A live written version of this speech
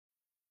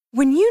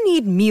When you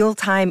need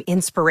mealtime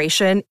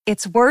inspiration,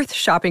 it's worth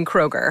shopping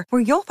Kroger,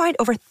 where you'll find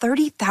over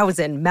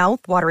 30,000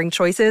 mouth-watering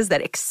choices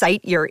that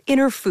excite your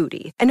inner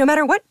foodie. And no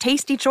matter what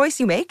tasty choice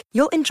you make,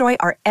 you'll enjoy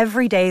our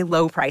everyday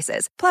low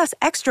prices, plus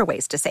extra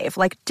ways to save,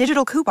 like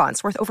digital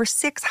coupons worth over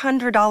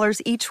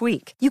 $600 each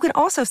week. You can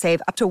also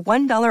save up to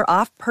 $1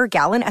 off per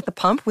gallon at the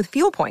pump with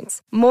fuel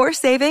points. More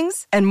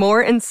savings and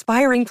more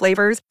inspiring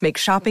flavors make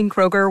shopping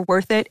Kroger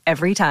worth it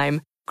every time.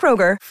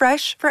 Kroger,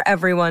 fresh for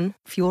everyone.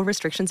 Fuel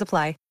restrictions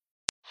apply.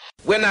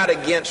 We're not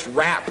against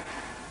rap.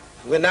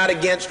 We're not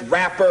against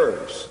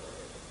rappers.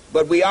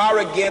 But we are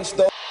against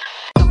those.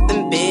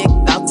 Something big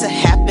about to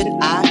happen.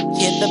 I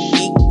hear the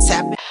beat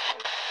tapping.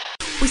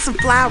 We some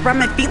fly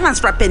rhyming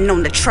felines rapping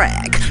on the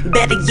track.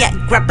 Better yet,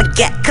 grab a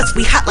gat, cause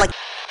we hot like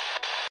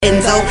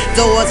Enzo.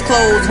 Doors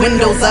closed,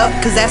 windows up,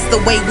 cause that's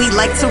the way we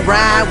like to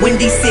ride.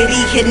 Windy City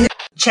hitting.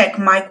 Check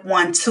mic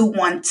 1 2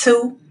 1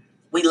 2.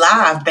 We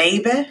live,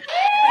 baby.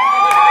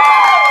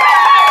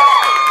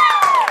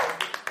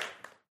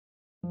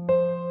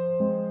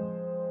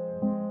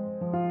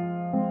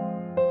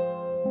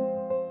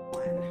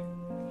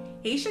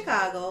 Hey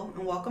Chicago,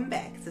 and welcome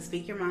back to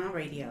Speak Your Mind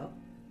Radio.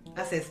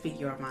 I said Speak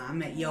Your Mind, I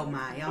meant Yo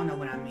Mind, y'all know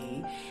what I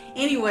mean.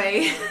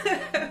 Anyway,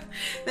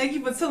 thank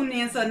you for tuning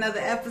in to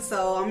another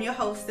episode. I'm your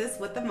hostess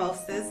with the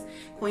mostest,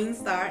 Queen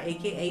Star,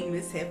 aka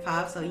Miss Hip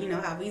Hop, so you know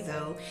how we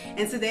do.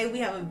 And today we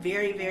have a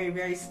very, very,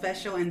 very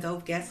special and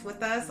dope guest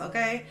with us,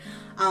 okay?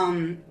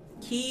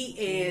 He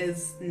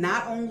is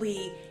not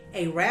only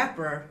a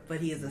rapper, but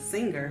he is a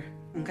singer,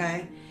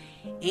 okay?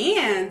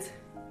 And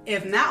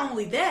if not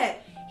only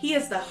that, he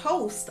is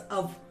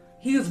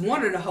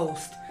one of the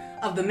hosts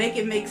of the Make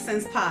It Make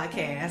Sense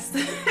podcast.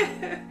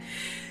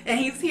 And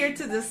he's here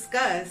to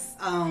discuss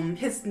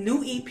his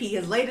new EP,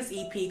 his latest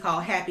EP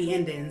called Happy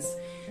Endings.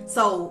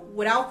 So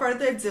without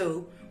further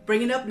ado,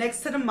 bringing up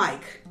next to the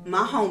mic,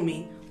 my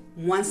homie,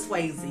 One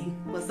Swayze.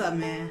 What's up,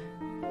 man?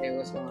 Hey,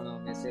 what's going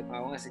on, Miss Hip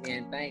Hop? Once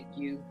again, thank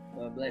you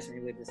for blessing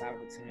me with this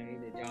opportunity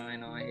to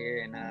join on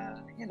here and,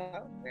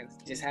 let's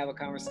just have a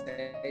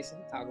conversation,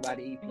 talk about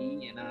the EP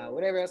and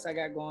whatever else I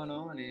got going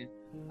on. And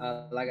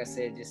like I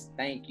said, just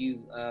thank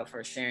you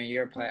for sharing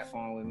your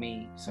platform with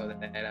me so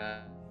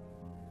that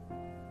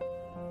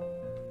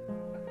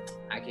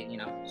I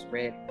can,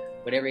 spread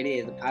whatever it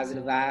is, the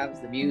positive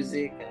vibes, the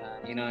music,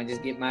 and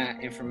just get my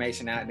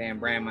information out there and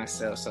brand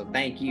myself. So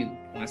thank you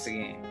once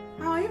again.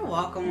 Oh, you're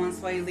welcome, One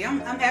Swayze.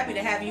 I'm happy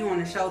to have you on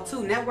the show,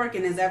 too.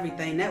 Networking is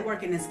everything.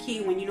 Networking is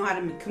key. When you know how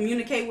to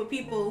communicate with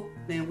people,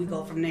 then we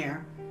go from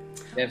there.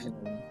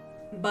 Definitely.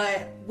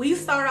 But we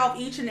start off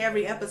each and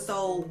every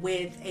episode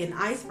with an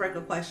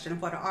icebreaker question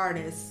for the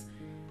artist.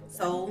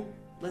 So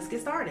let's get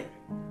started.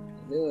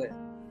 Let's do it.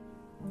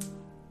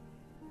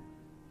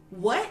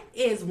 What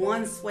is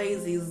One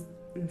Swayze's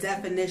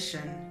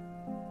definition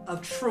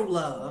of true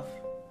love?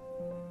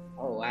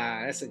 Oh,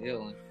 wow. That's a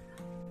good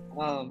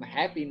one.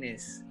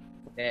 Happiness.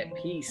 That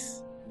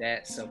peace,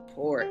 that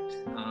support,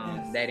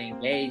 that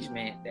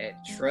engagement,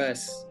 that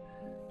trust,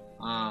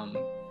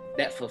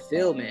 that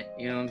fulfillment,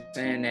 you know what I'm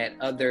saying, that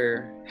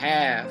other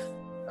half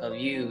of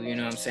you, you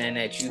know what I'm saying,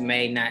 that you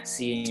may not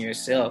see in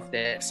yourself,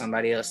 that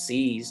somebody else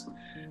sees.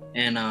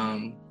 And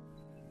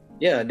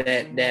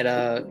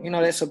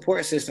that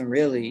support system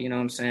really, you know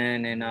what I'm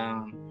saying, and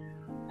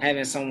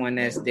having someone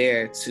that's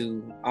there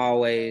to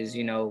always,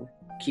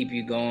 keep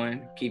you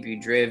going, keep you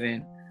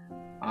driven,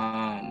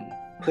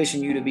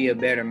 pushing you to be a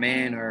better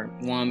man or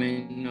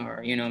woman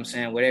or,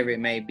 whatever it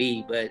may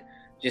be, but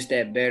just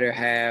that better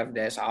half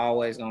that's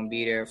always going to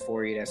be there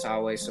for you, that's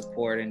always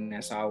supporting,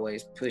 that's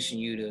always pushing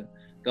you to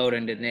go to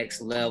the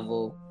next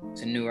level,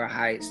 to newer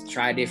heights,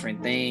 try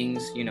different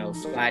things,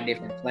 fly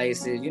different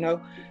places,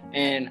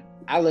 and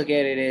I look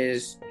at it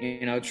as,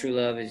 true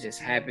love is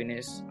just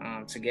happiness,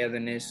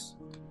 togetherness,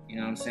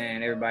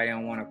 everybody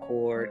on one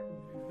accord.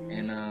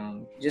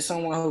 And just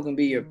someone who can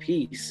be your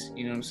peace,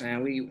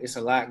 it's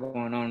a lot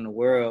going on in the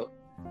world.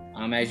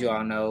 As you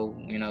all know,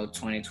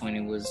 2020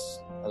 was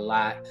a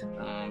lot.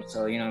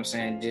 So,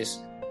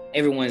 just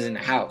everyone's in the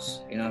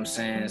house,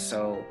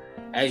 So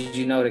as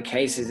you know, the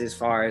cases as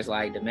far as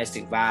like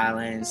domestic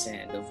violence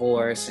and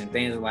divorce and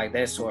things like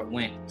that sort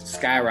went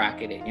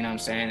skyrocketed,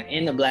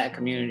 in the Black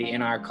community,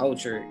 in our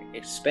culture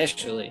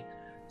especially.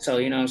 So,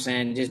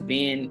 just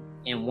being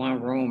in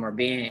one room or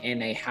being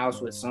in a house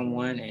with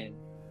someone and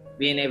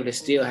being able to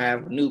still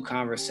have new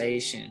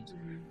conversations,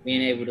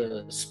 being able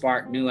to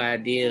spark new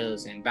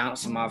ideas and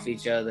bounce them off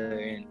each other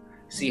and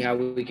see how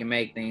we can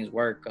make things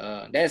work.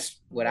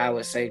 That's what I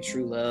would say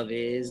true love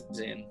is,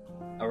 and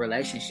a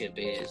relationship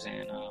is,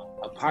 and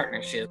a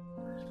partnership,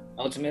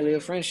 ultimately a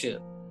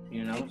friendship,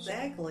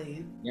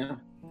 Exactly. Yeah.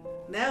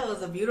 That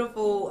was a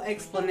beautiful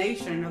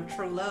explanation of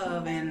true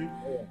love, and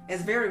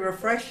it's very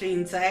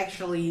refreshing to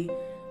actually,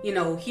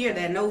 hear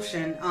that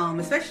notion,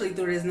 especially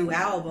through this new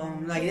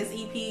album. Like, this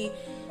EP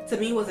to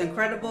me was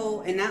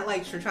incredible, and not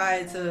like to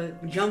try to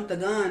jump the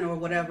gun or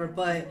whatever,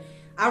 but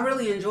I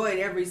really enjoyed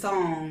every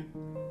song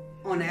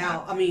on the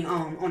on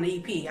the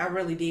EP. I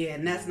really did,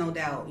 and that's no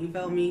doubt. You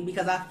feel me?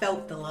 Because I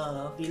felt the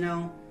love,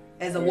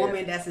 as a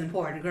woman, that's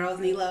important. Girls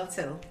need love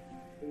too.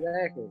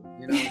 Exactly.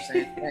 You know what I'm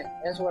saying?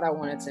 That's what I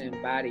wanted to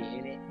embody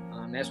in it.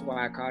 That's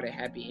why I called it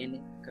Happy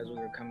Ending, because we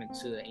were coming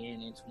to an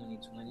end in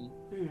 2020.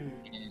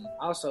 And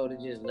also to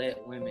just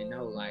let women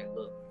know, like,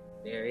 look,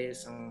 there is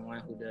someone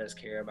who does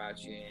care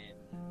about you, and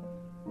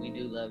we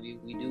do love you.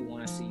 We do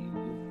want to see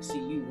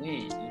you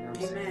win. You know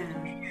what I'm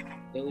saying?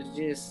 It was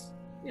just,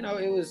 you know,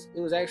 it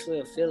was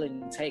actually a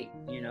feeling tape.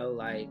 You know,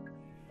 like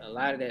a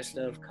lot of that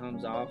stuff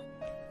comes off,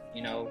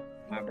 you know,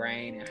 my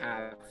brain and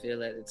how I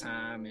feel at the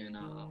time, and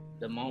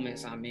the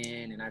moments I'm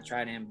in, and I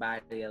try to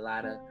embody a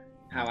lot of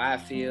how I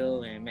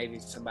feel and maybe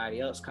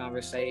somebody else's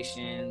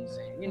conversations,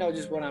 and, you know,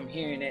 just what I'm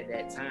hearing at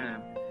that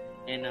time.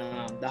 And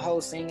the whole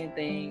singing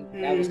thing,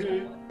 that was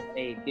kind of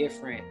a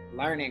different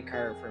learning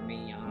curve for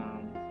me,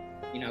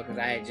 you know, because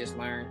I had just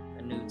learned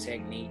a new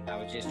technique. I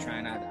was just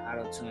trying out the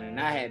auto-tune, and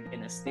I had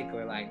been a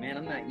stickler, like, man,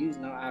 I'm not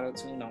using no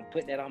auto-tune, don't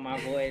put that on my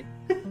voice.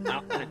 I don't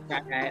want to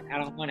try that, I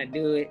don't want to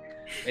do it.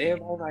 But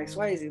everybody's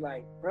like, Swayze,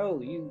 like,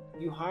 bro, you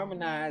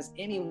harmonize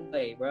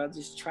anyway, bro,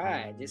 just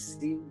try it,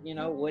 just see, you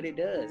know, what it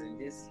does, and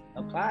just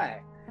apply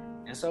it.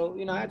 And so,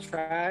 you know, I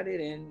tried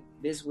it, and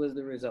this was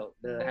the result.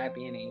 The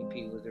Happy Ending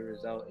EP was the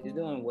result. It's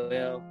doing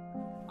well.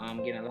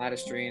 I'm getting a lot of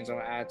streams on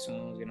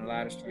iTunes, getting a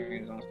lot of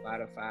streams on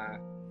Spotify.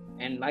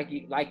 And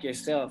like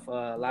yourself,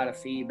 a lot of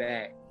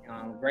feedback,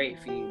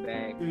 great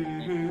feedback.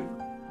 And,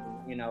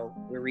 you know,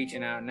 we're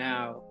reaching out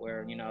now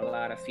where, you know, a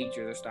lot of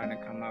features are starting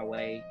to come my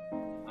way.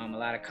 A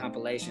lot of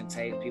compilation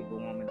tapes, people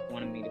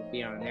wanting me to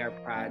be on their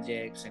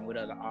projects and with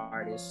other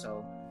artists.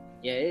 So,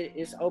 yeah,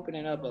 it's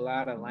opening up a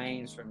lot of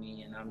lanes for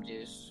me, and I'm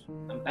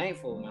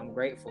thankful and I'm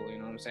grateful. You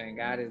know what I'm saying?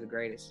 God is the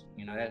greatest.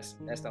 You know, that's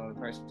the only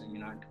person, you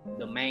know,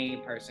 the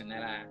main person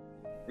that I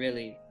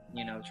really,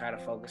 you know, try to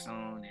focus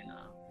on, and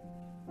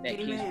that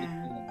keeps me,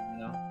 you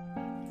know.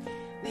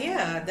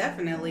 Yeah,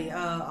 definitely.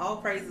 All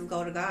praises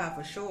go to God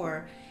for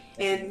sure.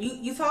 And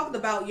you talked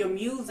about your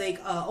music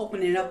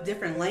opening up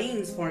different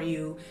lanes for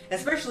you,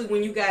 especially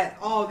when you got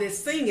all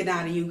this singing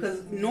out of you.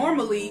 Because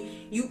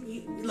normally,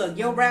 you look,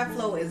 your rap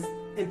flow is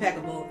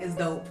impeccable. It's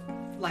dope.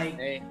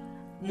 Like,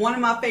 one of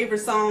my favorite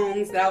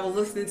songs that I was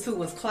listening to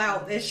was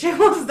Clout. That shit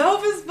was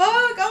dope as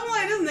fuck. I'm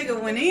like, this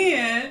nigga went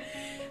in.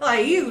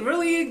 Like, he's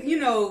really, you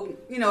know,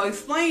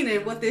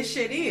 explaining what this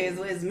shit is,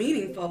 what is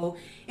meaningful.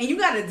 And you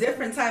got a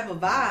different type of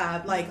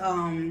vibe.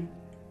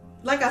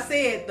 Like I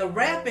said, the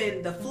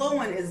rapping, the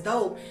flowing is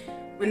dope.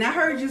 When I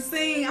heard you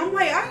sing, I'm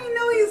like, I didn't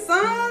know you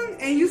sung,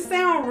 and you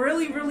sound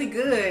really, really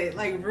good.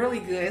 Like, really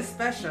good. It's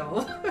special.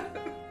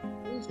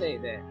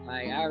 Appreciate that.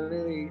 Like,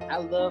 I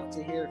love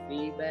to hear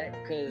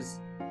feedback, because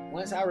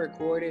once I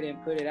record it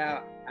and put it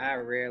out, I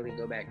rarely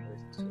go back and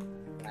listen to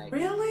it. Like,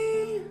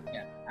 really?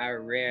 Yeah, I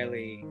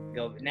rarely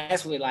go. And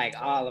that's with like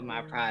all of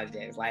my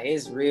projects. Like,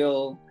 it's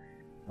real.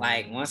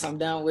 Like, once I'm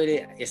done with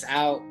it, it's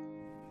out.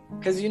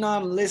 Because, you know,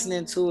 I'm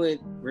listening to it,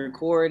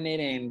 recording it,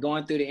 and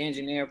going through the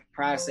engineer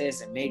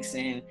process and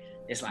mixing.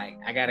 It's like,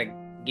 I got to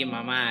get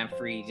my mind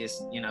free.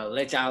 Just, you know,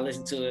 let y'all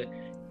listen to it.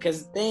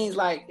 Because things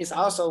like, it's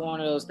also one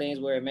of those things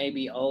where it may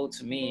be old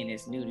to me and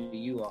it's new to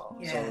you all.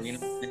 Yes. So, you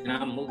know, and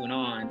I'm moving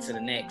on to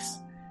the next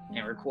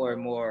and record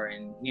more,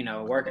 and, you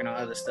know, working on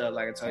other stuff,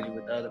 like I told you,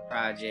 with other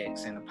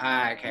projects and the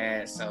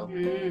podcast. So,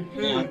 you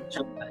know,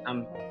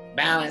 I'm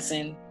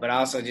balancing, but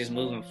also just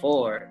moving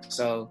forward.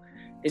 So,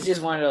 it's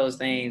just one of those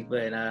things,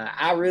 but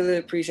I really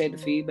appreciate the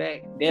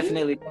feedback.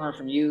 Definitely coming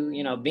from you,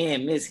 you know,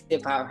 being Miss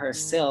Hip Hop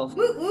herself.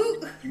 Woo,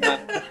 woo. You know,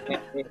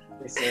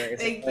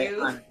 Thank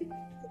you.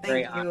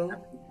 Thank you.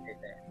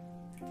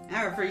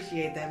 I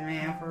appreciate that,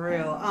 man, for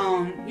real.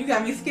 You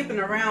got me skipping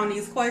around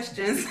these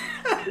questions.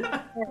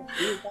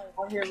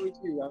 I'm here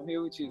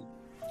with you.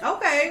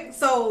 Okay,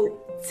 so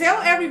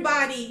tell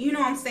everybody, you know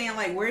what I'm saying,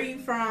 like, where you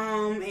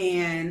from,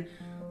 and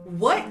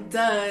what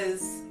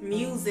does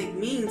music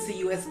mean to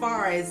you, as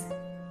far as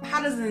how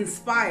does it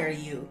inspire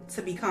you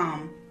to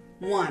become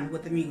one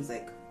with the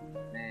music?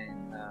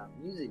 Man,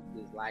 music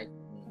is life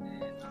for me,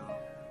 man.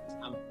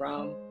 I'm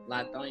from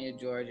Lithonia,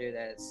 Georgia.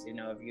 That's, you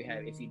know,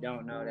 if you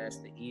don't know, that's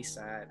the east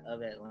side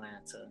of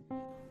Atlanta.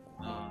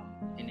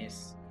 And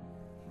it's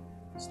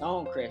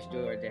Stonecrest,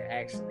 Georgia,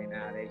 actually.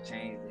 Now they've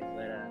changed it,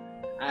 but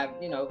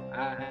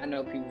I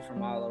know people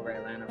from all over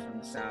Atlanta, from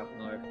the south,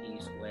 north,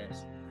 east,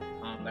 west.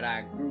 But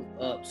I grew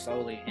up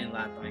solely in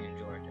Lithonia,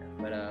 Georgia.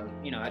 But,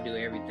 you know, I do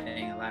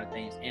a lot of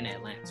things in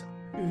Atlanta.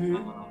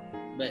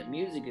 But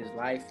music is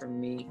life for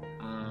me.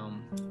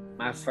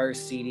 My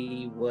first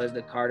CD was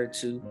the Carter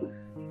 2.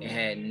 It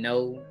had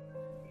no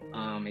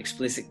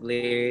explicit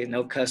lyrics,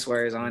 no cuss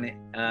words on it.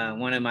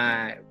 One of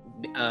my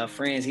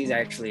friends, he's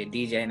actually a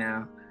DJ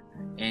now,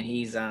 and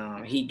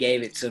he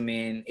gave it to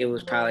me, and it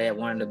was probably at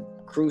one of the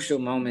crucial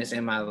moments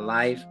in my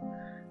life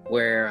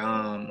where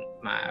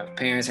my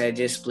parents had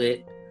just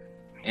split,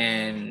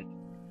 and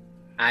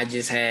I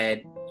just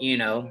had, you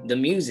know, the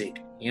music.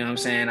 You know what I'm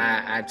saying?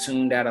 I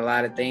tuned out a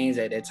lot of things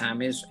at that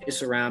time.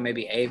 It's around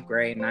maybe 8th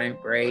grade,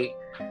 9th grade.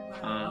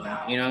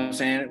 You know what I'm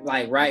saying?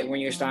 Like, right when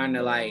you're starting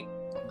to, like,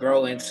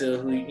 grow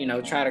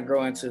into try to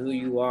grow into who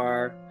you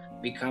are,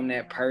 become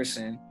that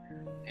person.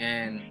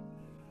 And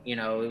you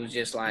know, it was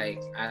just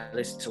like I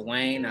listened to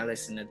Wayne, I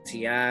listened to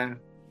T.I.,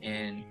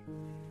 and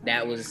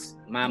that was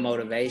my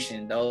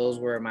motivation. Those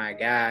were my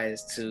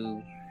guys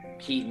to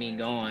keep me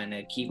going,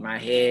 to keep my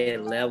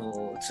head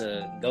level,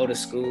 to go to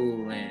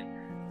school.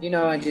 And, you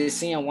know, and just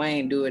seeing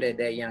Wayne do it at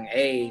that young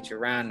age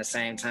around the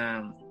same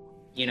time,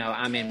 you know,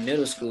 I'm in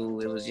middle school,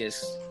 it was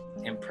just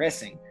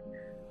impressing.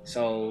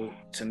 So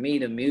to me,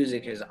 the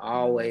music has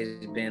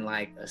always been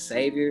like a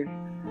savior,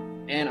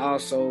 and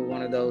also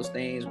one of those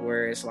things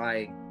where it's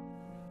like,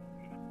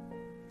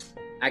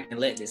 I can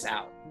let this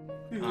out.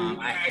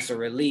 It's a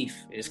relief.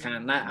 It's kind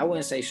of not, I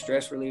wouldn't say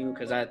stress reliever,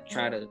 because I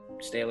try to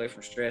stay away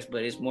from stress,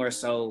 but it's more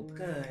so,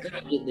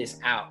 let me get this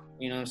out.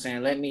 You know what I'm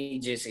saying? Let me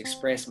just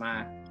express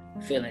my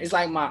feeling. It's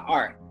like my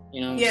art.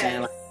 You know what I'm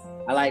saying? Like,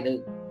 I like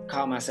to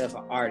call myself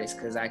an artist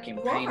because I can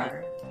paint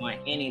on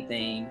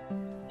anything,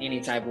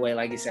 any type of way.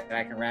 Like you said,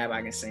 I can rap,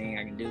 I can sing,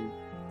 I can do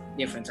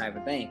different type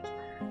of things.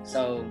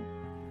 So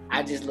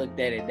I just looked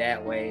at it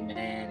that way,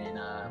 man.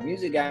 And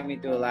music got me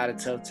through a lot of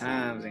tough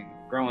times and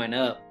growing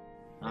up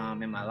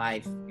in my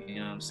life. You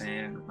know what I'm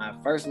saying? My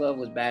first love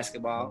was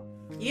basketball.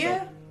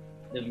 Yeah.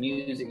 So the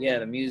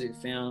music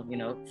film, you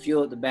know,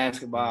 fueled the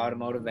basketball, the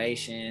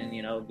motivation,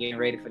 you know, getting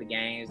ready for the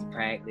games, the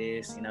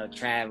practice, you know,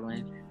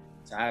 traveling.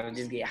 So I would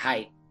just get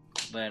hyped.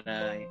 But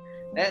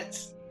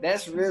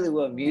that's really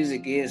what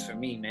music is for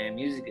me, man.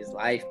 Music is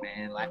life,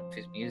 man. Life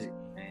is music,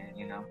 man,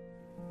 you know.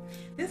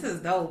 This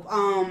is dope.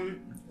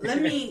 Let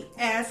me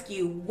ask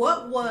you,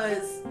 what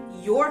was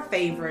your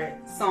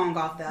favorite song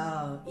off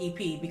the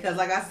EP? Because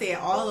like I said,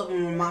 all of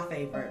them were my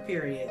favorite,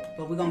 period.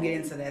 But we're going to get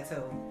into that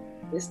too.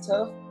 It's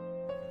tough.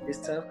 It's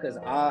tough because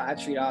I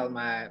treat all of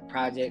my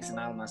projects and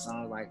all of my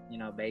songs like, you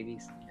know,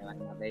 babies. They're like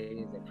my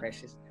babies, they're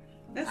precious.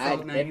 That's so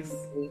nice.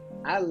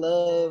 I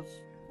love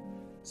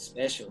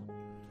Special.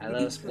 I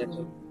love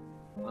Special.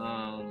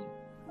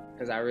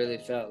 Because I really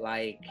felt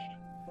like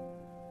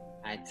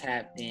I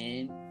tapped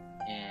in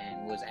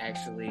and was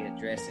actually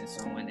addressing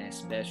someone that's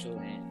special,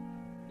 and,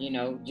 you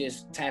know,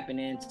 just tapping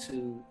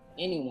into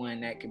anyone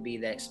that could be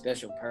that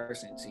special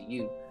person to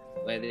you,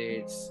 whether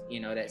it's, you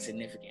know, that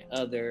significant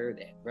other,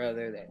 that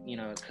brother, that, you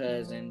know,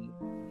 cousin,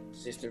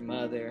 sister,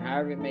 mother,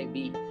 however it may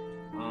be.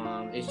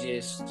 It's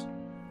just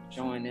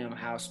showing them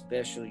how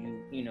special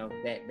you know,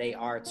 that they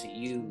are to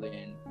you,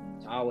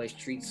 and to always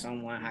treat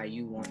someone how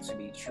you want to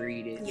be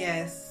treated.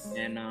 Yes.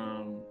 And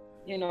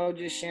you know,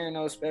 just sharing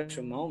those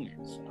special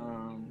moments.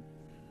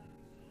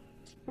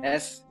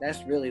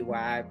 That's really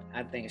why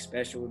I think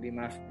Special would be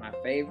my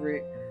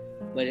favorite,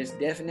 but it's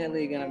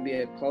definitely gonna be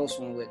a close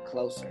one with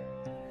Closer.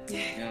 You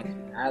know,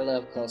 I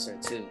love Closer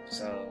too,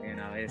 so, you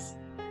know,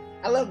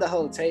 I love the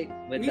whole tape,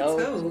 but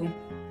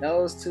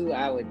those two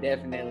I would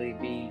definitely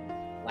be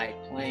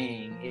like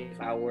playing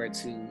if I were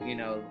to, you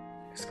know,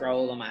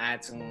 scroll on my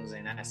iTunes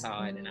and I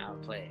saw it and I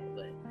would play it.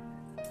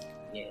 But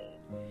yeah.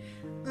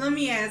 Let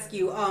me ask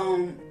you,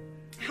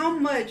 how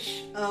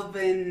much of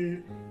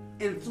an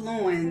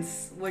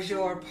influence was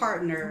your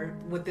partner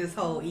with this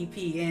whole EP,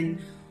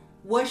 and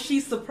was she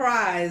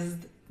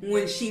surprised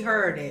when she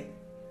heard it?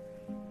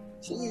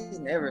 She's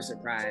never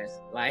surprised.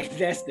 Like,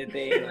 that's the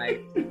thing.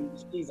 Like,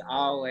 she's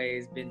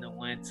always been the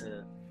one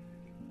to,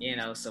 you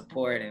know,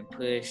 support and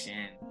push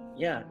and,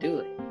 yeah, do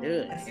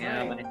it. That's you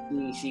know,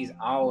 and she's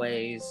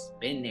always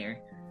been there.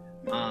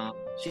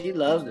 She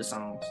loves the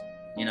songs,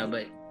 you know,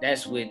 but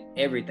that's with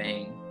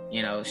everything.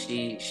 You know,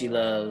 she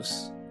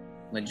loves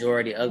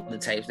majority of the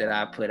tapes that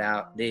I put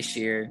out this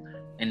year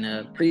and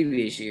the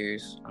previous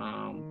years.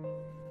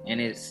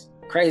 And it's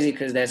crazy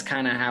because that's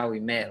kind of how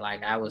we met.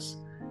 Like, I was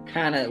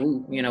kind of,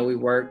 you know, we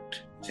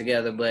worked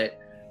together, but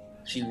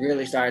she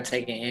really started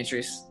taking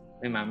interest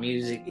in my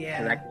music.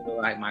 Because I could go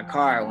like my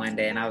car one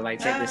day and I was like,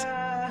 check this.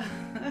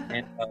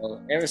 And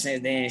so ever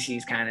since then,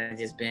 she's kind of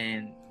just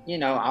been, you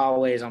know,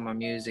 always on my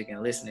music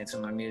and listening to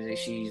my music.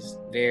 She's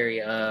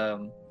very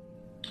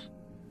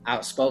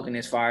outspoken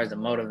as far as the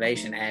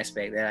motivation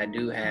aspect that I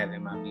do have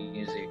in my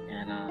music,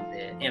 and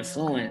the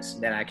influence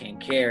that I can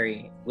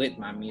carry with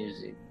my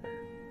music.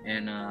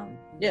 And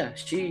yeah,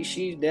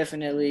 she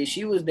definitely,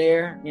 she was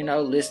there, you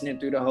know, listening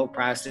through the whole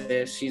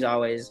process. She's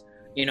always,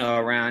 you know,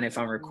 around if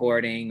I'm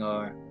recording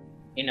or,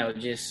 you know,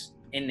 just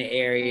in the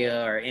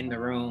area or in the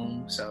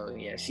room. So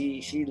yeah,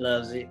 she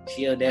loves it.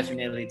 She'll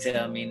definitely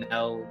tell me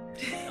no.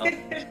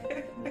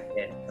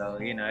 Yeah, so,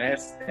 you know,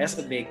 that's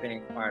a big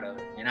thing, part of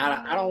it. And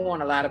I don't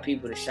want a lot of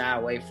people to shy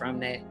away from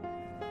that,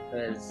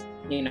 because,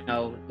 you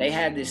know, they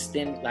have this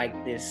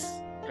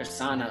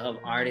persona of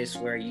artists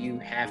where you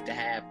have to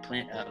have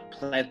a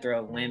plethora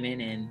of women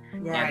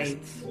and have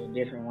a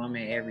different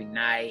woman every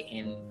night,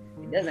 and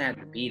it doesn't have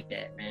to be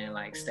that, man.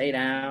 Like, stay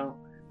down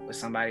with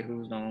somebody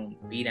who's gonna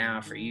be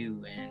down for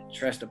you and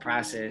trust the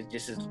process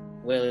just as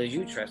well as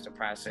you trust the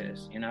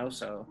process, you know.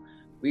 So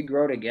we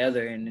grow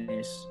together in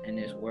this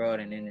world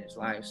and in this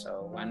life,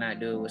 so why not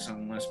do it with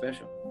someone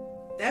special?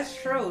 That's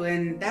true,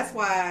 and that's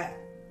why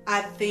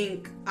I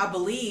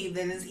believe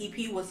that this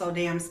EP was so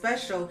damn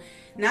special,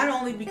 not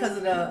only because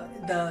of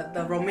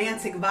the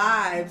romantic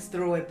vibes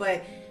through it,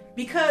 but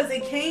because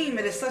it came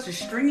at such a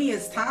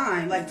strenuous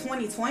time, like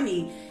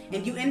 2020,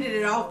 and you ended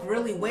it off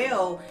really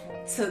well.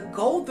 To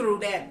go through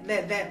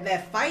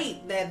that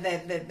fight,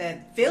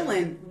 that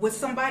feeling with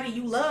somebody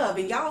you love,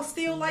 and y'all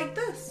still like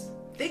this,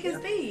 thick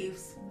as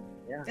thieves.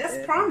 Yeah,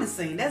 that's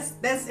promising.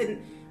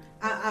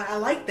 I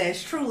like that.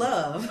 It's true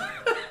love.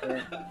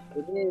 Yeah,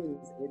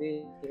 it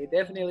is. It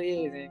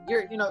definitely is.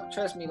 And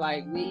trust me,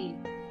 like we've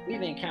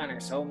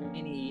encountered so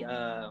many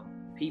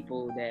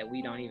people that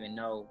we don't even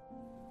know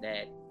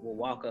that will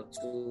walk up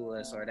to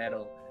us or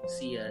that'll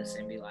see us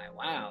and be like,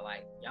 wow,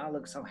 like y'all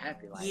look so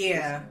happy. Like,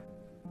 yeah.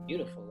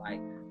 Beautiful.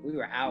 Like we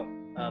were out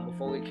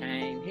before we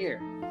came here.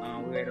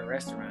 We were at a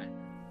restaurant,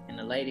 and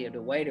the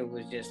waiter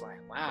was just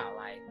like, "Wow,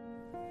 like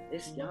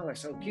y'all are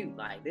so cute.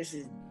 Like this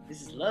is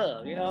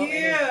love, you know."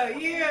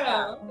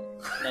 Yeah.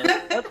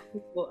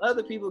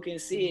 Other people can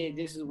see it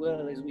just as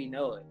well as we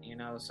know it, you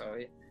know. So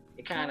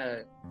it kind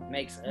of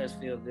makes us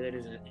feel good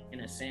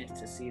in a sense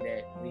to see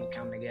that we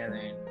come together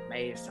and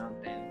made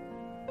something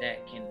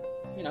that can,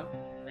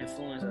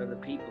 influence other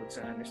people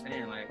to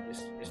understand like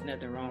there's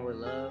nothing wrong with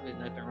love, there's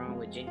nothing wrong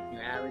with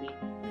genuality,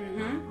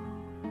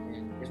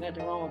 and there's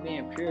nothing wrong with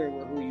being pure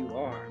with who you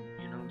are,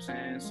 you know what I'm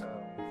saying? So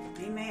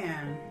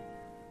amen.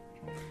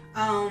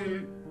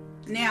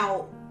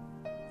 Now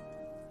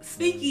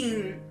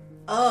speaking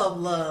of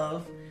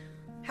love,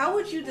 how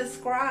would you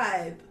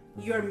describe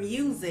your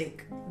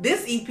music,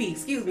 this EP,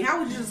 excuse me, how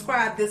would you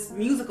describe this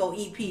musical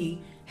EP,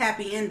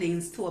 Happy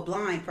Endings, to a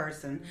blind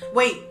person?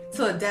 Wait,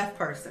 to a deaf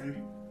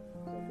person.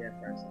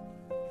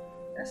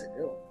 That's a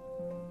good one.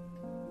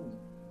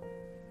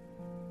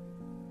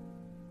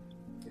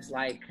 It's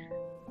like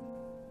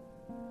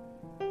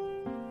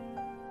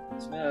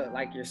smell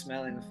like you're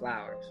smelling the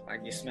flowers,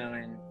 like you're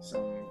smelling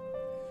some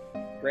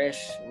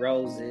fresh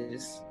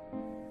roses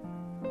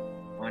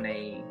on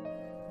a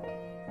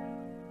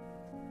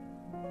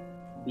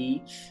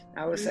beach,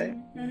 I would say.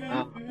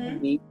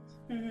 Beach.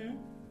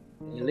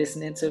 You're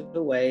listening to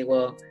the wave.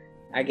 Well,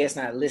 I guess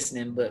not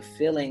listening, but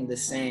feeling the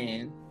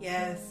sand.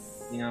 Yes.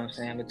 You know what I'm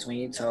saying? Between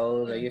your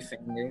toes or your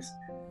fingers.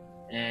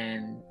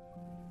 And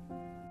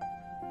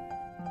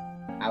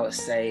I would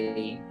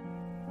say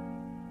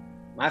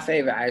my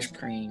favorite ice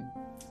cream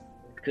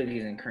is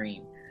cookies and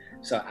cream.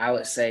 So I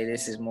would say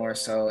this is more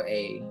so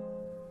a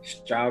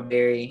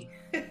strawberry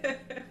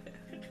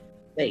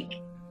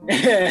steak.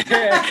 That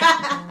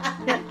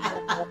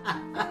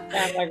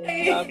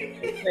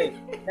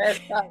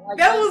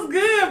was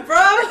good, bro.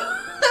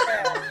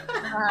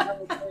 I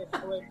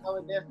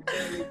would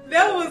definitely.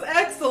 That was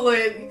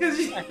excellent because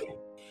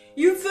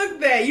you took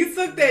that, you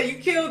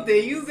killed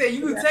it. You said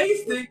you could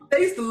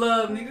taste the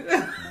love,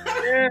 nigga.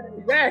 Yeah,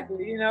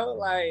 exactly.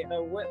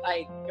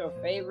 Like your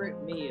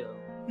favorite meal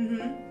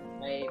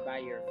made by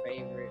your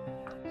favorite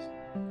person.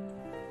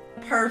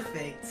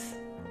 Perfect.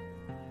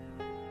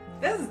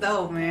 That's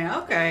dope, man.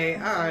 Okay,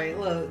 all right.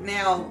 Look,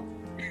 now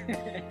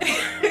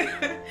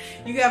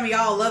you got me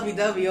all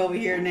lovey-dovey over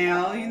here.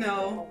 Now, you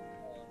know.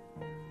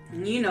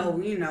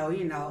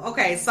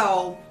 Okay,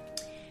 so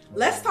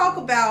let's talk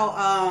about.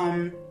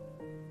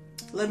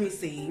 Let me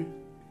see.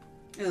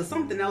 There was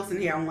something else in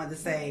here I wanted to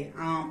say.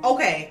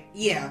 Okay,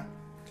 yeah.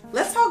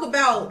 Let's talk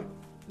about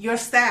your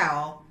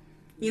style.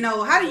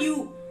 How do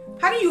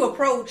you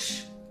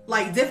approach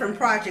like different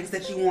projects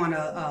that you want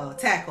to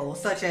tackle,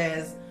 such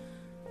as,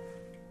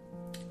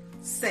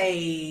 say,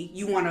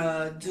 you want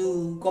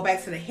to go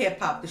back to the hip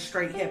hop, the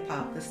straight hip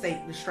hop, the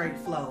straight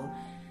flow.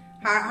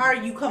 How are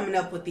you coming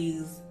up with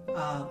these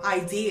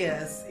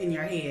ideas in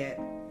your head?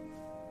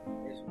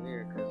 It's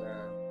weird because,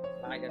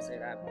 like I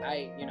said,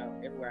 I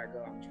everywhere I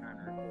go, I'm trying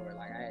to record.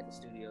 Like I had the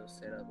studio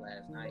set up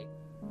last night,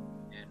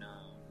 and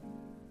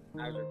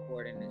I was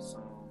recording this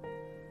song,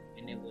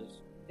 and it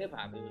was hip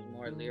hop. It was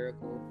more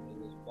lyrical. It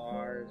was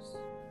bars,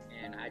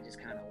 and I just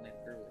kind of went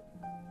through it.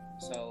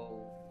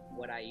 So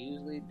what I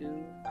usually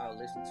do, I'll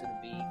listen to the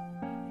beat,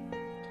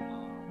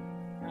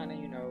 kind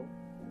of,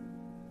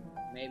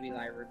 maybe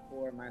like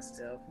record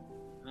myself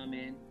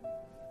humming,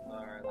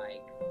 or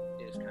like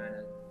just kind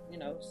of,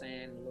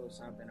 saying a little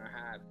something or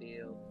how I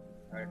feel,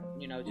 or,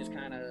 just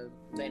kind of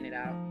letting it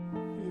out,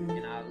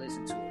 and I'll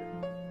listen to it.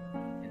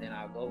 And then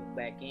I'll go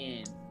back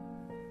in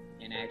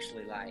and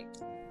actually like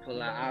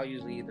pull out, I'll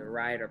usually either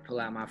write or pull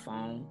out my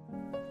phone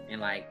and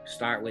like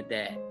start with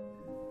that.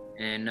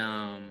 And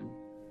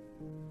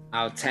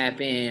I'll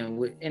tap in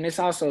with, and it's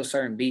also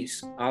certain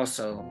beats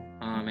also,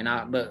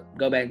 but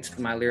go back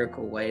to my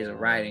lyrical ways of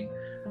writing.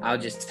 I'll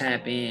just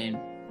tap in,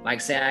 like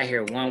say I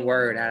hear one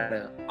word out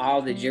of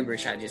all the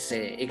gibberish I just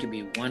said, it could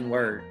be one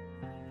word,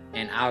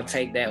 and I'll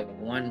take that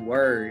one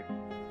word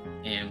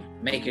and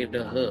make it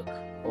the hook,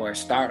 or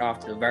start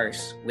off the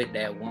verse with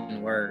that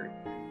one word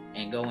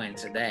and go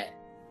into that.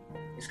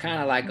 It's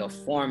kind of like a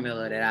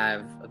formula that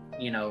I've,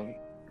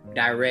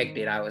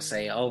 directed, I would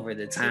say, over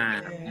the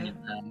time. And,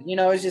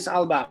 it's just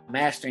all about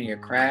mastering your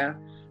craft.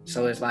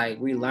 So it's like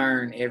we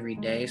learn every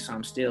day. So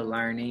I'm still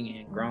learning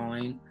and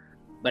growing,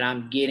 but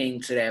I'm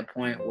getting to that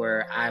point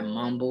where I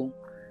mumble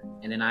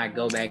and then I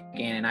go back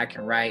in and I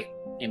can write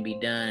and be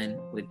done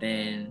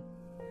within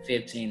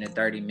 15 to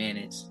 30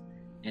 minutes,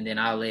 and then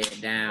I'll lay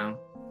it down,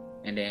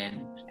 and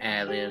then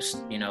ad libs,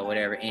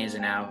 whatever ins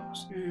and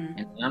outs,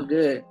 and I'm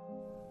good,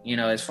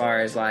 as far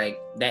as like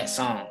that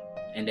song,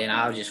 and then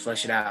I'll just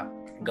flush it out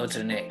and go to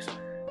the next,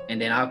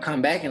 and then I'll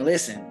come back and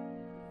listen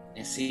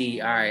and see,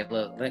 all right,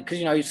 look,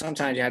 because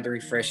sometimes you have to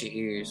refresh your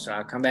ears, so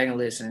I'll come back and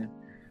listen,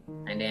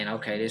 and then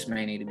okay, this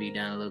may need to be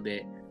done a little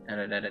bit,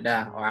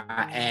 or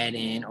I add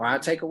in, or I'll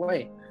take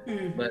away.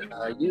 But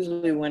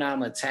usually when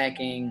I'm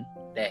attacking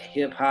that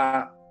hip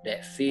hop,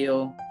 that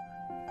feel,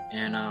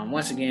 and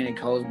once again it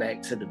goes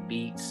back to the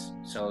beats.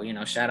 So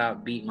shout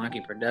out Beat Monkey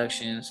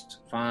Productions,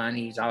 Fun.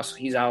 He's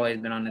always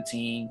been on the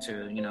team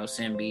to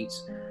send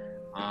beats.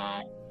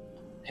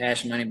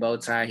 Cash Money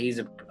Bowtie, he's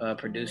a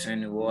producer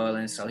in New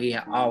Orleans, so he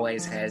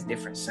always has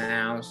different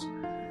sounds.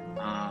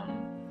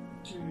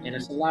 And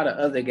it's a lot of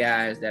other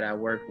guys that I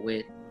work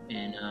with,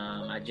 and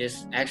I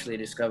just actually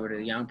discovered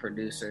a young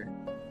producer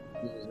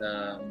who's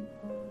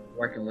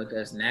working with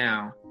us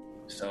now,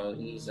 so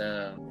he's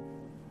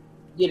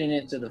getting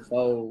into the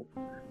fold.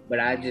 But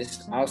I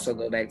just also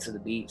go back to the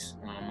beats.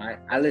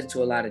 I listen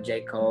to a lot of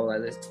J. Cole. I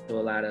listen to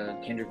a lot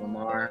of Kendrick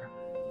Lamar.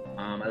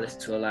 I listen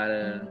to a lot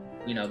of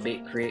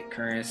Big Crit,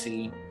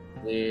 Currency,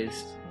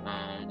 Wiz.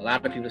 A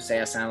lot of people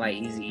say I sound like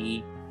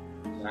Eazy-E,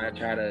 so I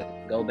try to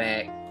go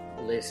back,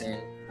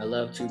 listen. I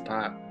love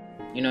Tupac.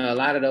 A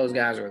lot of those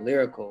guys were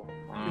lyrical.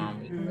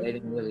 They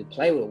didn't really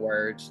play with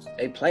words.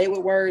 They played with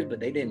words, but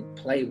they didn't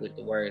play with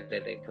the words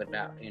that they put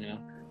out.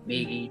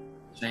 Biggie,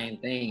 same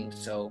thing.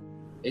 So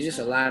it's just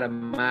a lot of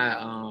my,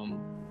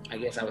 I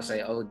guess I would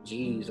say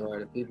OGs, or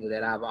the people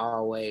that I've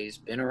always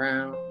been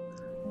around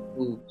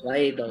who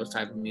played those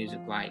type of music,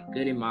 like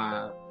Goody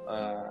Mob,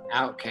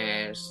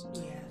 Outkast.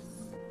 Yes.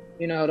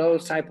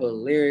 Those type of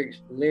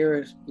lyrical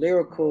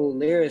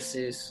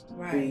lyricists,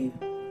 right, who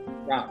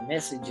brought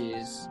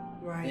messages,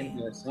 right, in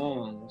their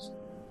songs.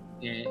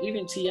 And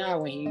even T.I.,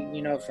 when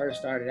he, first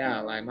started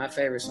out, like my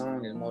favorite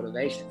song is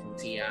Motivation from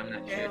T.I. I'm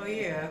not sure. Hell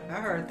yeah, I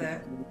heard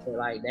that.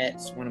 Like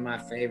that's one of my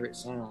favorite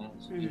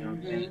songs.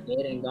 And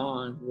Dead and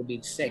Gone will be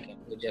second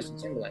with Justin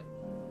Timberlake.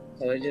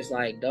 So it's just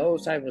like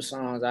those type of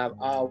songs I've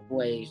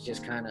always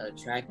just kind of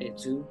attracted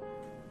to.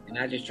 And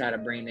I just try to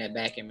bring that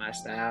back in my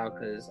style,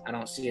 because I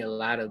don't see a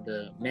lot of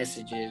the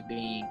messages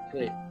being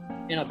put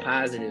in a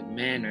positive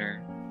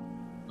manner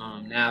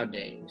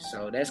nowadays.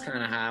 So that's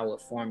kind of how I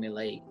would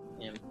formulate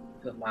and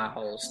put my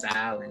whole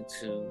style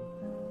into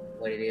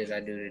what it is I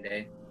do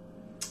today.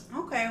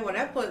 Okay, well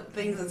that put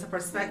things into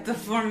perspective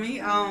for me.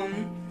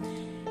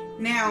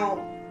 Now,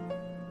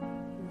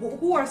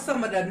 who are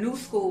some of the new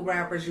school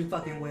rappers you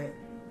fucking with?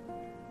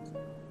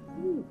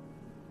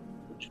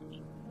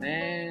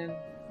 Man,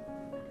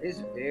 it's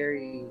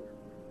very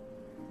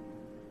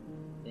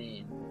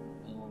thin.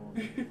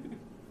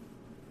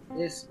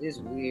 It's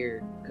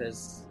weird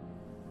because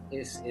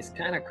it's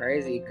kind of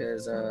crazy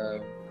because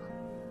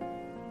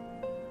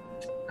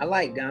I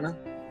like Gunna.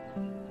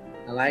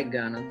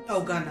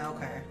 Oh, Gunna,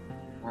 okay.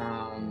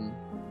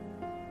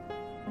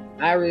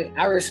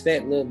 I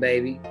respect Lil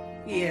Baby.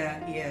 Yeah,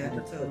 me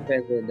too.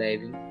 Respect Lil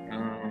Baby.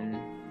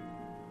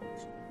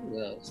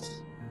 Who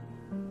else?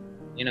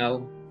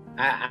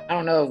 I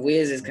don't know if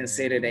Wiz is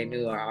considered a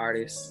newer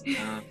artist,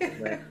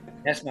 but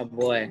that's my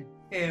boy.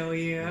 Hell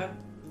yeah.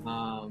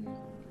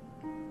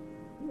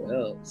 Who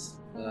else?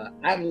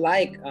 I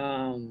like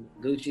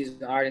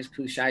Gucci's artist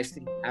Pooh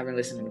Shiesty. I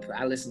listen to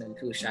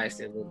Pooh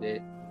Shiesty a little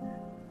bit,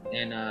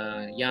 and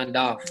Young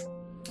Dolph.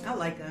 I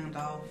like Young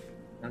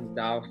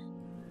Dolph,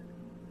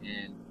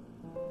 and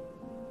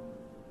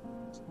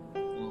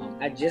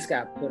I just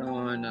got put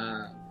on.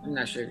 I'm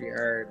not sure if you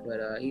heard,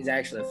 but he's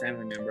actually a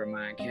family member of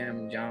mine,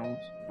 Cam Jones.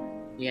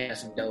 He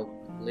has some dope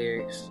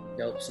lyrics,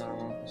 dope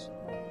songs,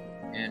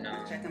 and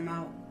check him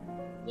out.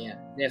 Yeah,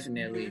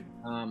 definitely.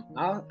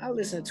 I'll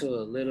listen to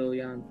a little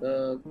Young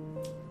Thug,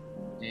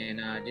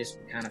 and just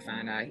kind of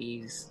find out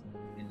he's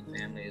in the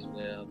family as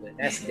well. But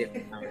that's a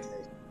different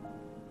conversation.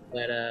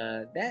 But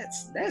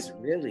that's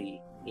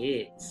really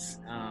it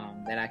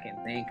that I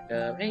can think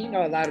of. And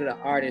a lot of the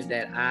artists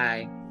that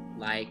I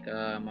like,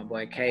 my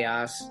boy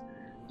Chaos,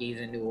 he's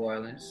in New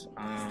Orleans.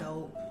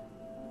 Dope.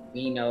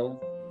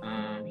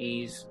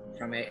 He's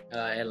from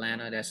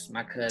Atlanta. That's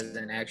my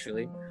cousin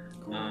actually.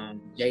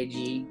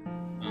 JG.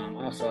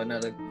 Also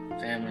another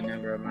family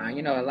member of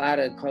mine. A lot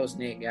of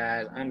close-knit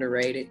guys,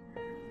 underrated.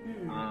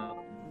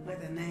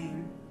 Like the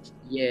name.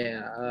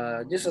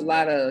 Yeah, just a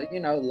lot of,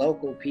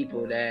 local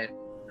people that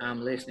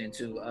I'm listening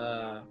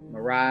to.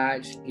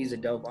 Mirage, he's a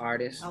dope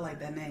artist. I like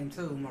that name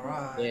too,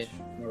 Mirage. Yeah,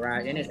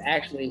 Mirage. And it's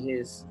actually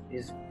his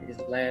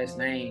last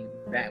name,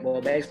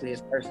 basically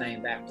his first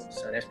name backwards,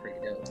 so that's pretty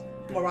dope.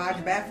 Mirage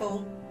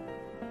Baffle?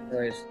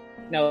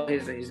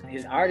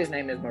 His artist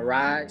name is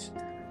Mirage,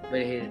 but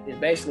it's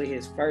basically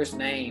his first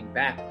name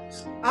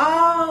backwards.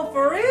 Oh,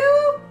 for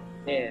real?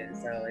 Yeah,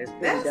 so it's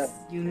pretty dope.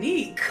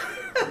 Unique.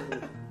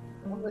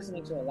 I'm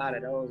listening to a lot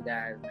of those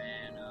guys,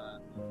 man.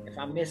 If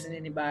I'm missing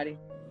anybody,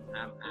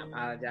 I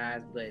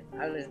apologize, but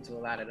I listen to a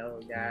lot of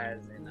those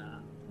guys, and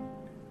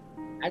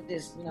I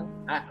just,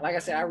 like I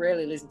said, I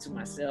rarely listen to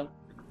myself.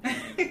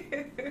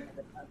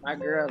 My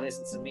girl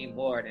listens to me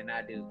more than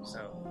I do,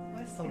 so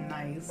that's so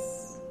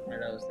nice. One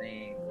of those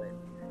things, but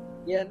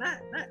yeah,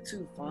 not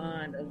too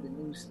fond of the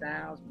new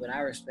styles, but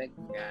I respect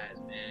the guys,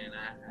 man.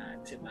 I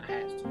tip my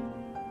hats to them.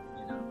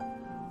 You know,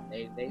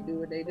 they do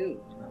what they do. You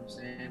know what I'm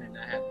saying? And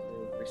I have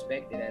to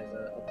respect it as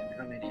a up and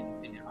coming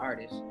independent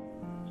artist.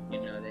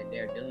 You know that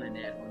they're doing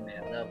that on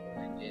that level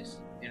and just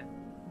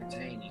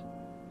entertaining.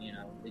 You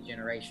know, the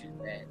generation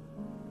that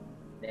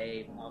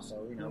they've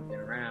also been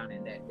around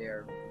and that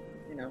they're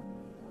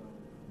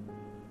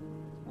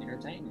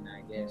entertaining,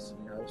 I guess.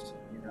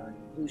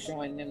 Who's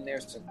showing them their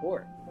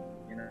support.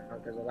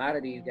 Because a lot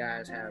of these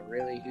guys have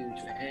really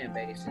huge fan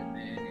bases,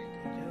 man.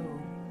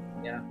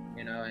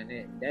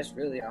 And that's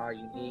really all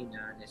you need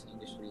now in this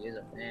industry is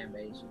a fan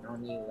base. You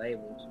don't need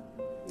labels.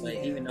 But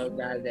even those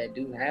guys that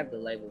do have the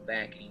label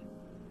backing,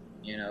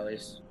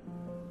 it's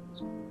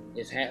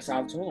hats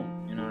off to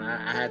them.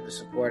 I have to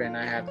support and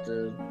I have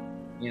to,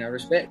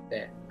 respect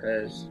that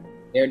because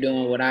they're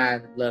doing what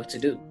I love to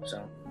do.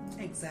 So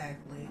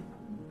exactly.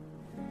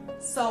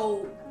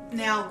 So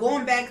now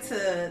going back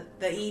to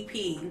the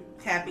EP,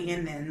 Happy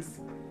Endings,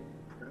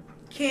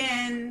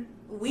 can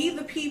we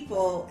the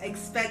people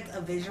expect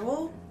a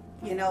visual,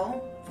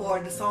 for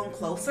the song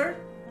Closer?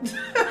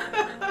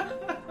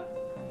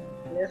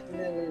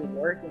 Definitely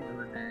working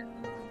on that.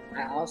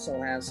 I also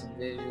have some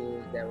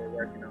visuals that we're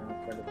working on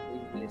for the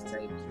previous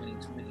tape,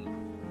 2020.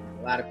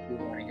 A lot of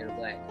people want to hear the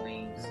Black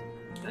Queens.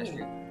 Not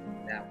sure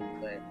that one,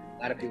 but a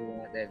lot of people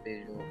want that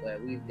visual. But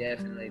we've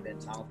definitely been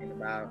talking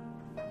about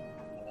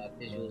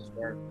visuals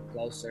for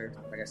Closer.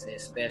 Like I said,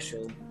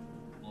 special.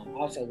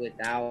 Also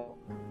without.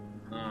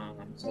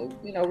 So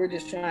we're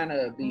just trying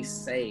to be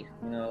safe,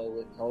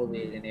 with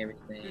COVID and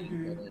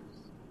everything. But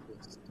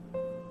it's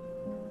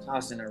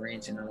tossing a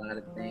wrench in a lot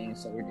of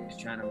things. So we're just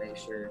trying to make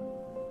sure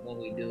when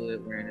we do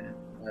it, we're in a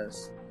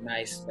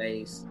nice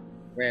space.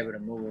 We're able to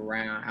move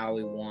around how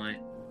we want.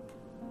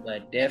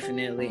 But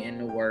definitely in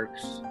the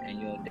works,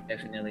 and you'll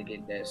definitely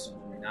get that soon.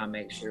 And I'll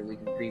make sure we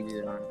can preview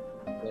it on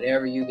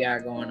whatever you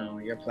got going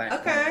on your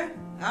platform. Okay,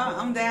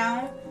 I'm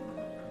down.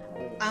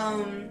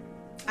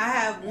 I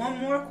have one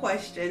more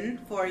question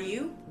for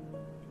you.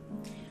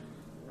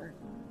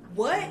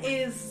 What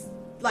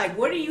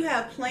do you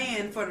have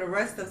planned for the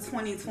rest of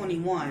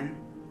 2021?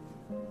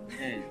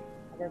 Man,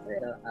 like I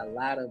said, a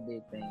lot of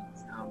big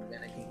things. I'm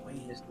gonna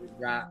continuously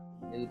drop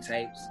new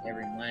tapes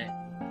every month.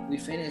 We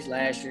finished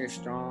last year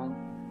strong,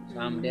 so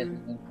I'm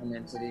definitely coming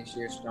into this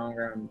year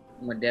stronger. I'm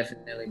gonna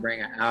definitely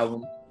bring an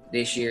album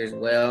this year as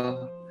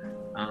well.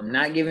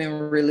 Not giving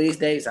release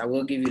dates. I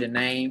will give you the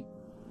name.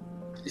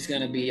 It's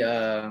gonna be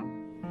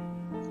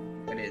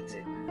what is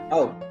it?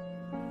 Oh,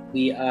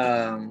 the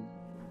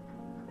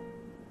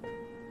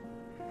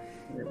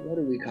what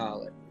do we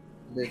call it?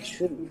 The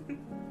Truth.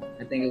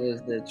 I think it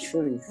was The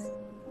Truth.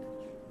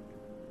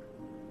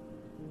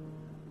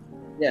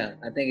 Yeah,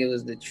 I think it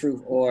was The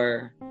Truth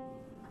or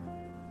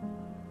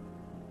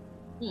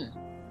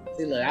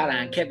See, look, I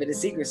done kept it a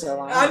secret so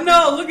long. I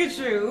know, look at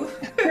you.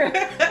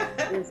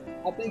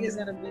 I think it's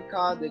gonna be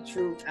called The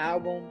Truth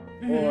album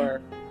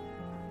or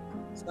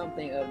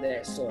something of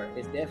that sort.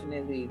 It's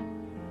definitely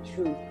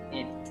truth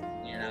in it,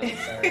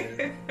 So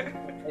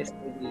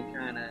basically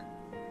kind of,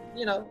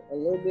 a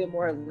little bit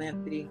more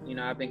lengthy.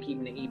 I've been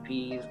keeping the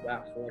EPs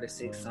about 4 to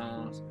 6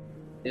 songs.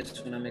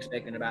 This one I'm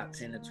expecting about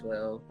 10 to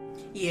 12.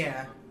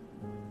 Yeah.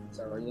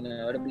 So,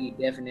 it'll be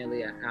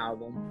definitely an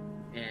album.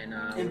 And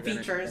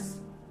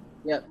features.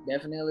 Yep,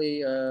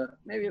 definitely.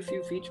 Maybe a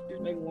few features,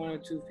 maybe 1 or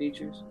 2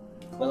 features.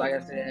 But like I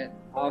said,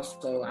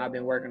 also I've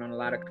been working on a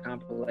lot of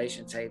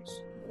compilation tapes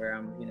where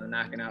I'm,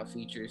 knocking out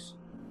features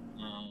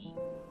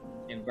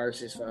and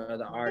verses for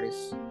other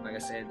artists. Like I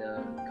said,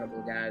 a couple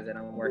of guys that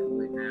I'm working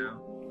with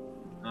now.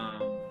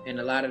 And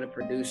a lot of the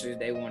producers,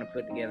 they want to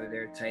put together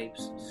their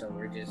tapes. So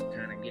we're just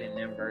kind of getting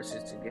them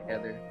verses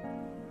together.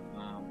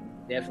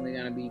 Definitely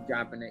going to be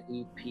dropping an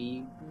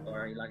EP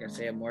or, like I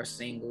said, more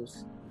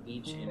singles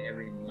each and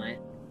every month.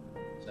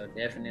 So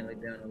definitely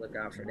be on the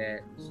lookout for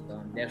that. So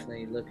I'm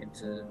definitely looking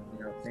to,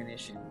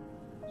 finish and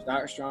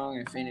start strong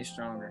and finish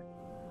stronger.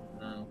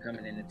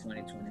 Coming into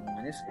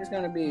 2021, it's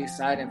gonna be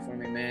exciting for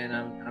me, man.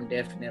 I'm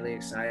definitely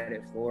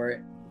excited for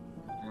it.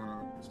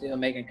 Still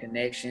making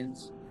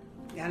connections.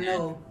 I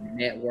know.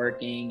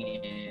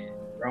 Networking and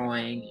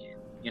growing,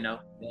 and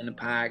doing the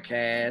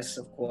podcast.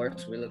 Of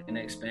course, we're looking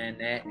to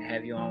expand that and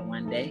have you on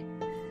one day.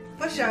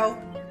 For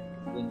sure.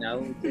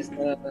 Just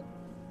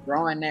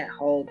growing that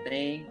whole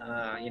thing.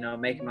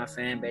 Making my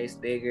fan base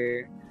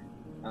bigger.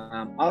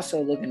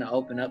 Also looking to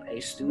open up a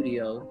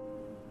studio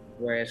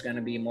where it's going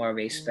to be more of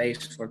a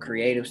space for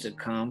creatives to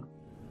come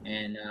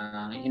and,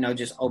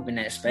 just open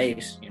that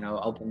space,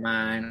 open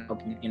mind,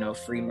 open,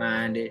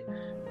 free-minded,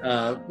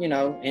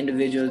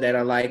 individuals that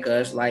are like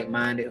us,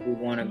 like-minded, who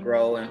want to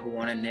grow and who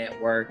want to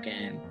network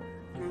and,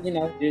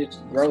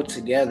 just grow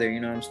together, you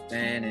know what I'm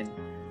saying? And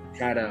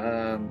try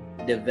to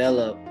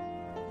develop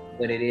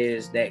what it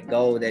is, that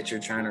goal that you're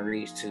trying to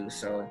reach to.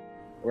 So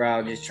we're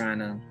all just trying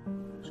to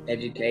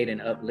educate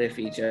and uplift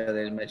each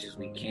other as much as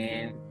we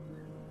can.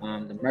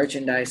 The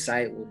merchandise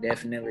site will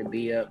definitely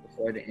be up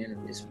before the end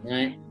of this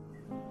month.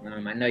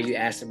 I know you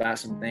asked about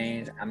some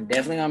things. I'm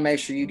definitely gonna make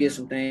sure you get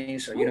some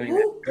things, so you don't even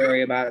have to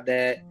worry about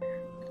that.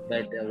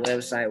 But the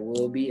website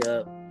will be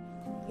up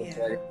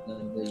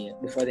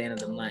before the end of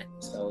the month.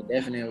 So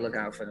definitely look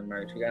out for the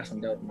merch. We got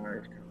some dope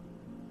merch.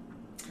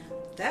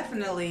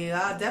 Definitely,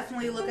 I'll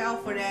definitely look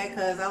out for that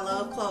because I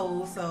love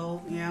clothes.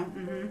 So yeah.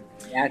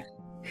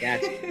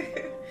 Gotcha.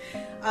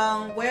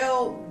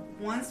 Well,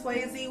 One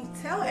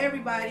Swayze, tell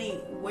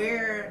everybody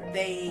where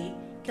they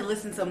can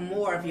listen to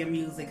more of your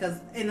music,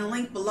 because in the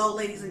link below,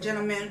 ladies and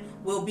gentlemen,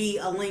 will be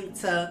a link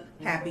to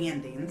Happy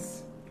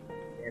Endings.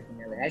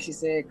 Definitely. As she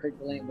said, click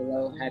the link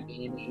below.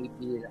 Happy Ending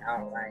EP is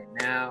out right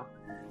now.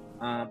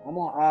 I'm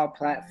on all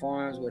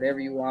platforms. Whatever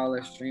you all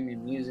are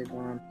streaming music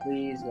on,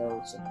 please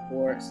go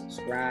support,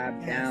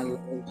 subscribe,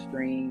 download,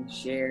 stream,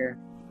 share.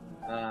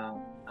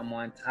 I'm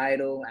on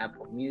Tidal,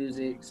 Apple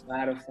Music,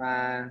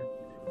 Spotify,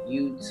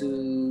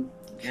 YouTube,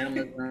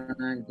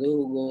 Amazon,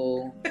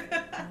 Google,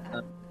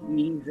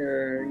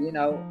 Deezer.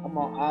 I'm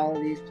on all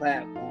of these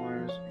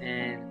platforms,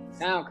 and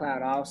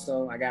SoundCloud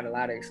also. I got a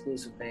lot of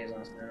exclusive things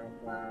on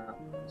SoundCloud.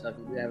 So if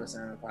you do have a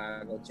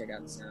SoundCloud, go check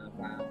out the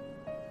SoundCloud.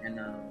 And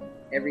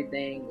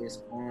everything is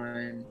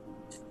on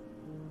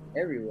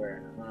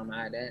everywhere.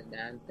 I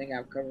think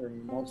I've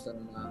covered most of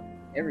them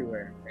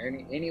everywhere.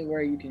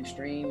 Anywhere you can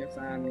stream and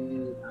find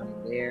music, I'm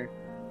there.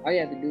 All you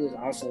have to do is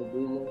also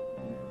Google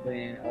and put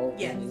in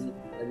ONEWAYZE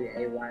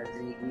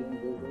in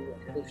Google.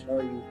 It'll show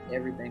you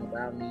everything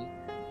about me.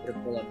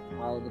 It'll pull up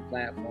all of the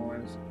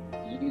platforms.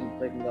 You can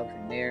click and go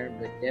from there,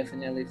 but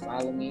definitely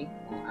follow me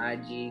on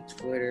IG,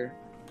 Twitter,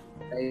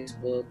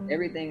 Facebook.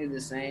 Everything is the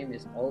same.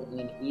 It's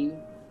ONESWAYZE.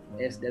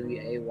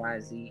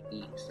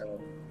 So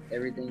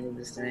everything is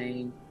the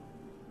same.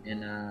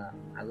 And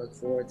I look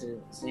forward to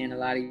seeing a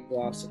lot of you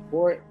all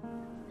support.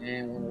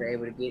 And when we're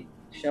able to get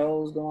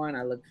shows going,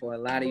 I look for a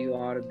lot of you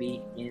all to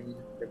be in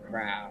the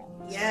crowd.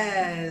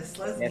 Yes,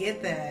 let's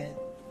get that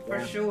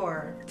for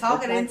sure.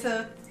 Talk it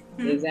into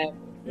exactly.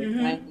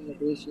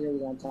 This year we're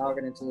gonna talk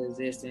it into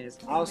existence.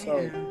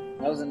 Also,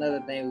 that was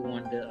another thing we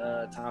wanted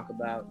to talk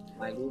about.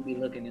 Like, we'll be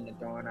looking into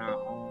throwing our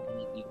own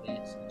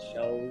events and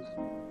shows.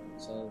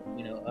 So,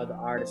 other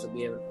artists will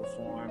be able to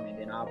perform, and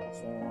then I'll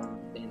perform,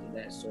 things of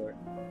that sort.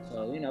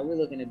 So, we're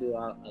looking to do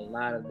a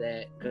lot of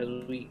that, because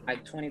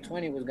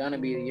 2020 was going to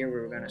be the year we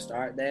were going to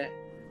start that,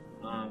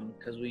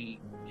 because we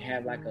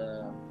have like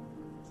I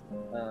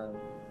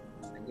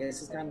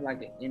guess it's kind of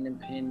like an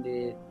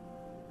independent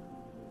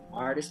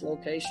artist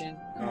location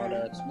called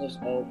Smith's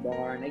Old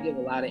Bar, and they give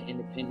a lot of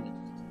independent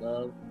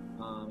love,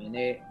 and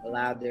they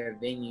allow their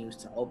venues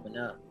to open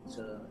up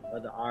to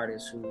other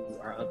artists who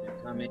are up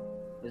and coming.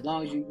 As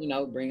long as you,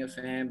 bring a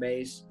fan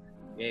base,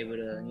 be able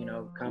to,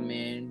 come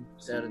in,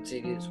 sell the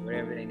tickets,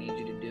 whatever they need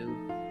you to do.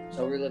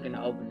 So we're looking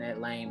to open that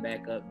lane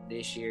back up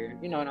this year.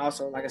 And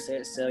also, like I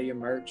said, sell your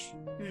merch,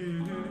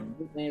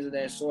 things of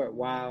that sort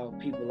while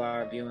people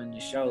are viewing the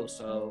show.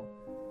 So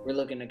we're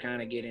looking to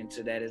kind of get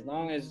into that, as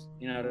long as,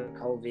 the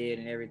COVID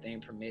and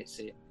everything permits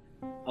it.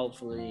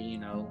 Hopefully,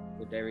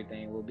 with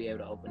everything, we'll be able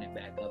to open it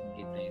back up and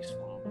get things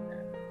flowing with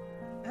that.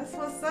 That's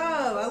what's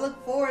up. I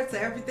look forward to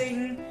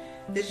everything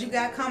that you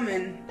got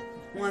coming,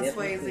 One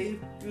Swayze.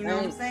 You know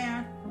what I'm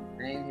saying?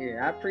 Same here.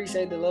 I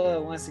appreciate the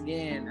love once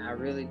again. I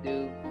really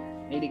do.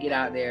 Need to get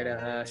out there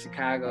to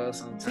Chicago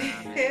sometime.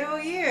 Hell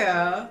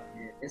yeah.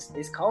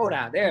 It's cold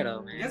out there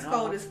though, man. It's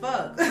cold as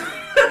fuck.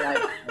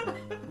 I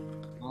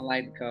don't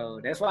like the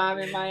cold. That's why I'm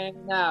in Miami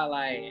now.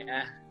 Like,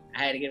 I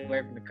had to get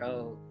away from the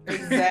cold.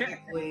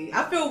 Exactly.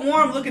 I feel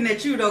warm looking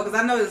at you though, because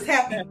I know there's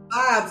happy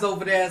vibes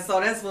over there.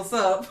 So that's what's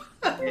up.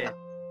 Yeah,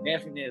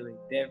 definitely.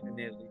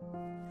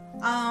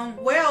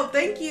 Well,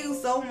 thank you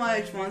so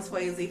much, One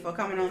Swayze, for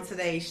coming on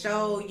today's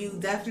show. You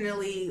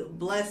definitely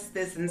blessed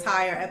this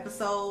entire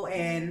episode,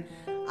 and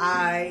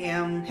I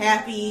am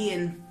happy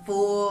and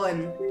full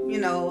and,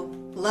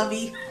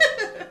 lovey.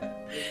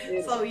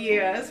 So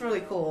yeah, it's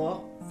really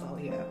cool. So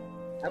yeah.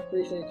 I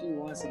appreciate you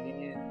once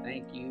again.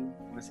 Thank you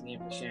once again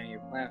for sharing your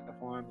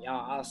platform.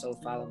 Y'all also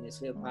follow Miss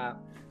Hip Hop.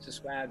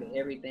 Subscribe to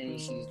everything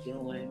she's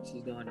doing.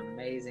 She's doing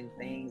amazing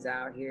things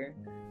out here.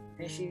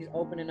 And she's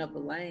opening up a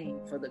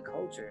lane for the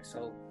culture.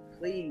 So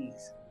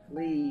please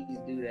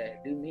do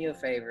that. Do me a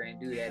favor and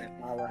do that, and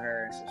follow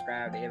her and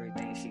subscribe to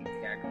everything she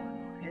got going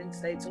on. And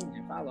stay tuned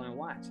and follow and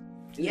watch.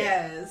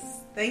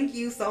 Yes, thank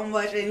you so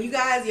much. And you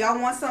guys, y'all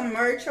want some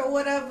merch or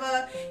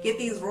whatever, get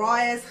these raw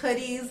ass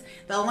hoodies.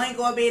 The link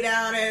will be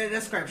down in the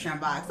description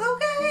box.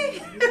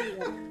 Okay.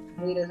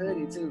 Need a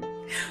hoodie too.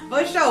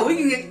 For sure,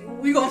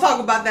 we gonna talk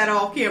about that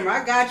off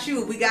camera. I got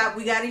you. We got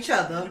each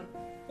other.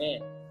 Yeah.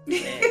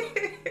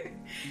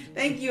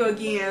 Thank you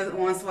again,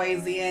 One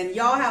Swayze, and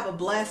y'all have a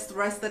blessed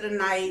rest of the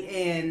night,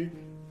 and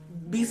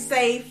be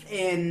safe,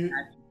 and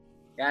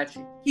got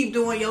you. Keep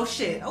doing your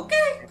shit,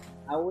 okay?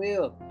 I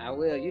will.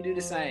 You do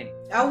the same.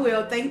 I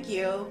will. Thank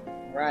you.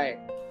 Right.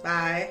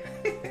 Bye.